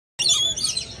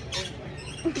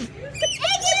Okay,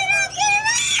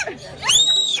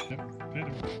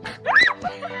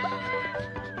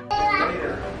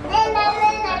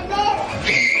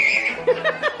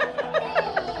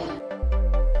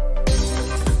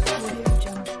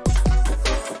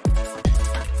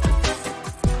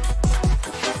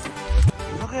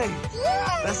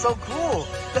 that's so cool.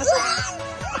 That's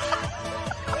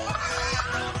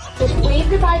Just wave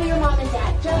goodbye to your mom and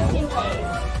dad, just in case.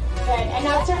 Good. And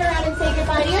now turn around and say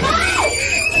goodbye to your dad.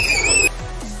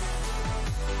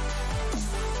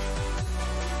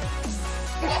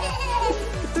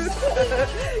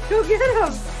 Go get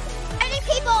him. Any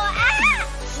people? Ah!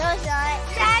 No shot.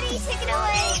 Daddy, take it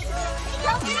away.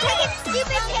 Take a stupid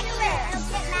picture. I'll get mad at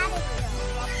you.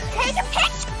 Take a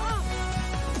picture.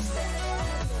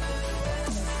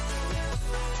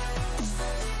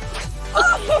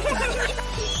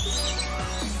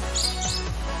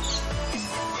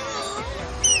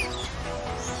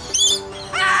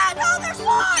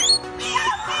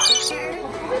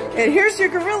 And here's your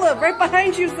gorilla right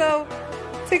behind you, Zoe.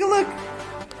 Take a look.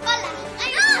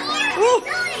 Ooh.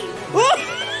 Ooh.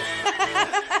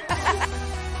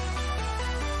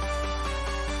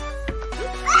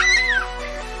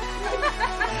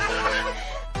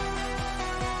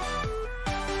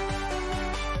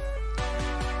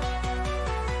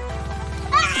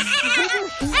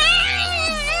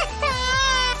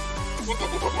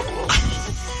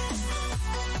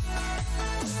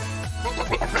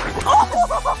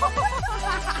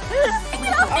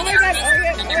 Oh my god, oh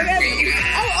my god, oh my god.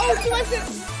 Oh, she wants it.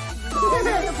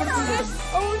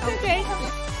 Oh, it's okay.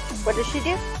 What does she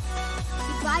do?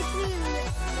 She bites me in the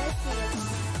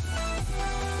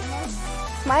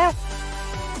Smile.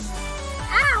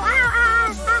 Ow, ow, ow,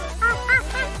 ow, ow,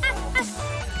 ow, ow.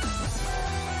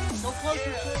 so close.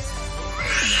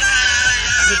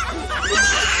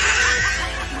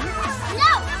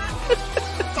 No!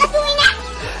 Definitely not!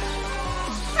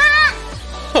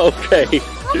 Okay.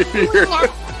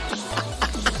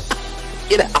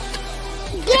 Get out.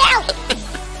 Get out!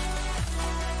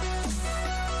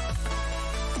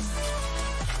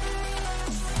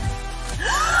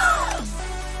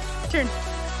 Turn.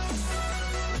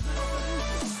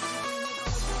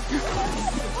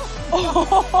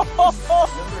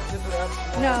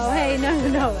 No, hey, no,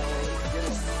 no.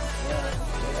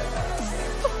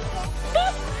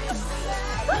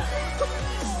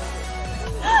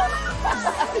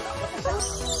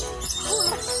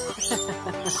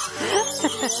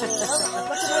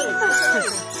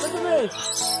 Look at me.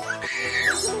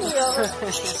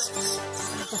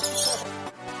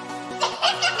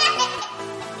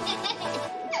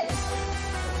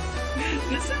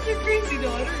 That's such a crazy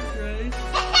daughter, right?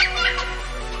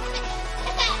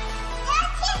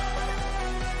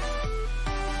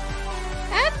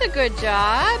 That's a good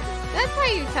job. That's how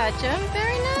you touch them.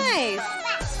 Very nice.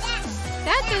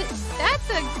 That's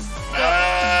a.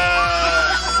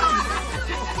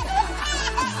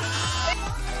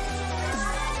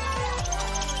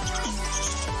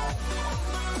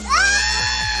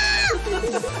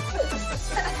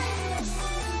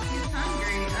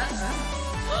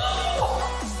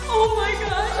 Oh my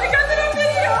gosh, I got that on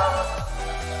video!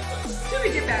 Should we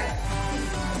get back?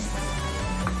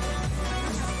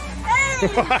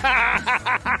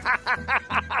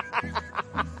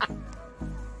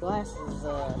 Glass is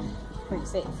pretty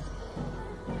safe.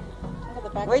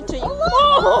 Wait till you. Oh!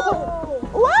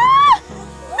 What?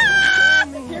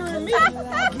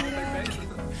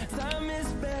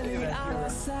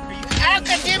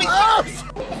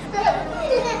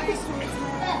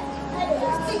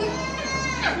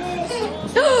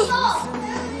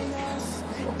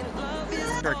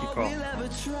 Turkey call.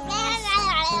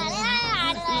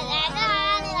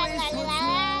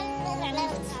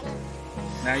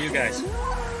 Now you guys.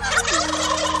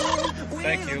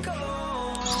 Thank you.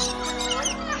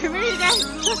 Come here, you guys.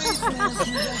 Look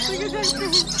at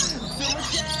this.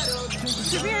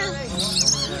 Come here.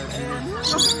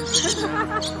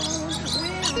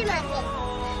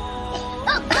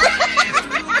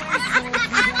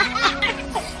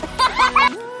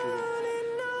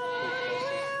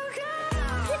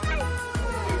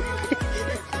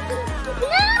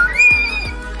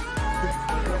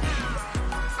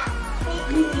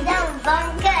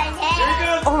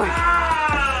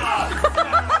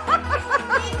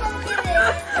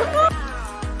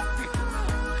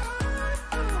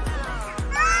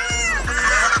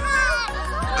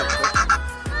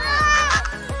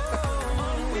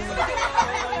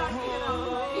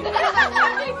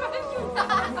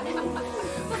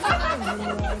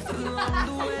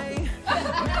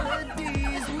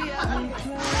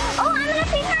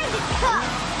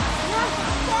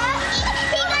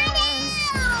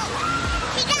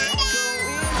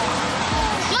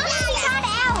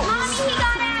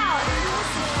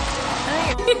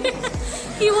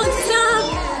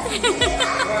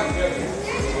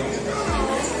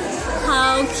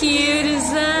 cute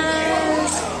is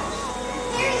that?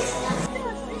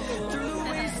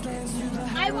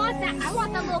 I want that. I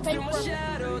want that little baby.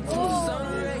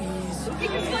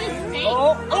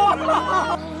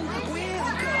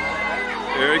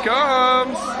 Here he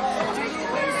comes.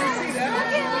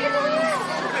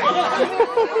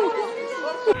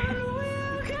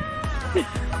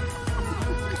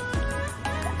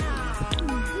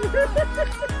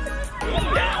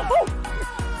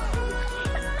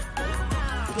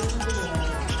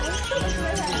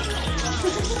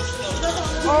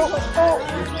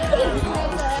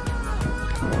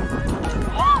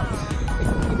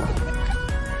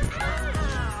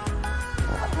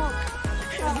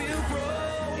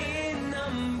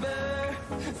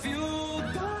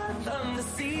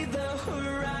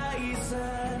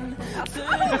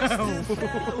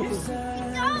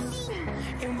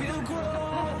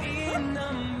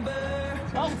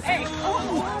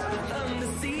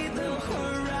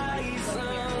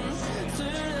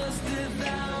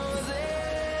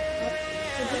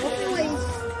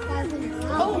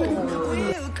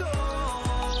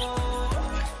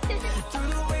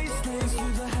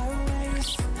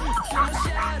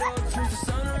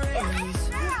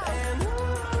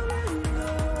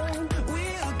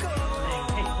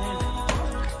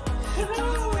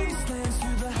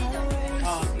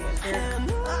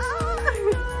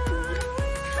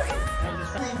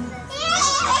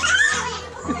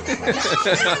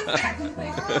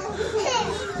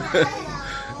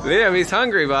 Liam, he's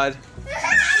hungry, bud.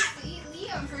 Eat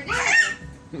Liam for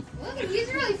dinner. Look,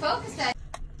 he's really focused at.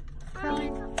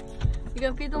 You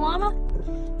gonna feed the llama?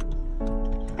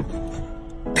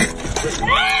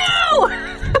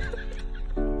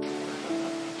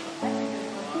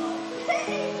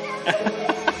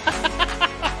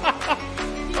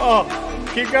 Oh,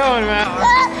 keep going, man. Oh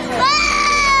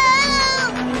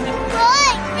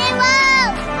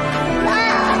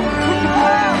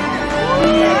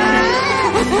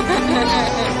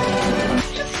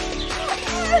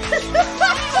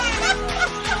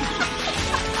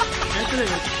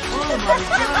my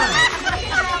god!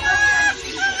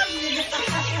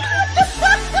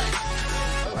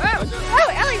 Oh,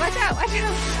 Ellie, watch out, watch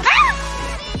out.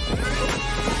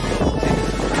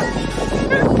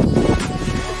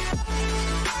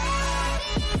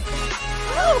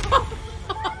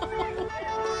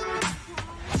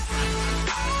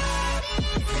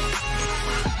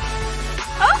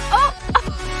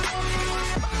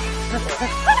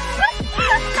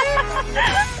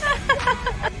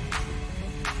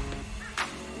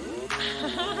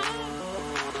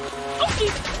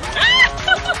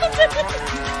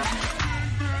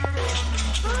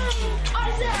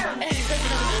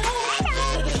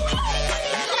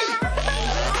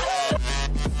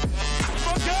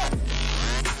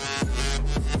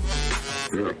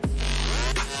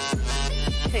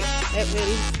 Hey, that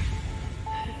wins.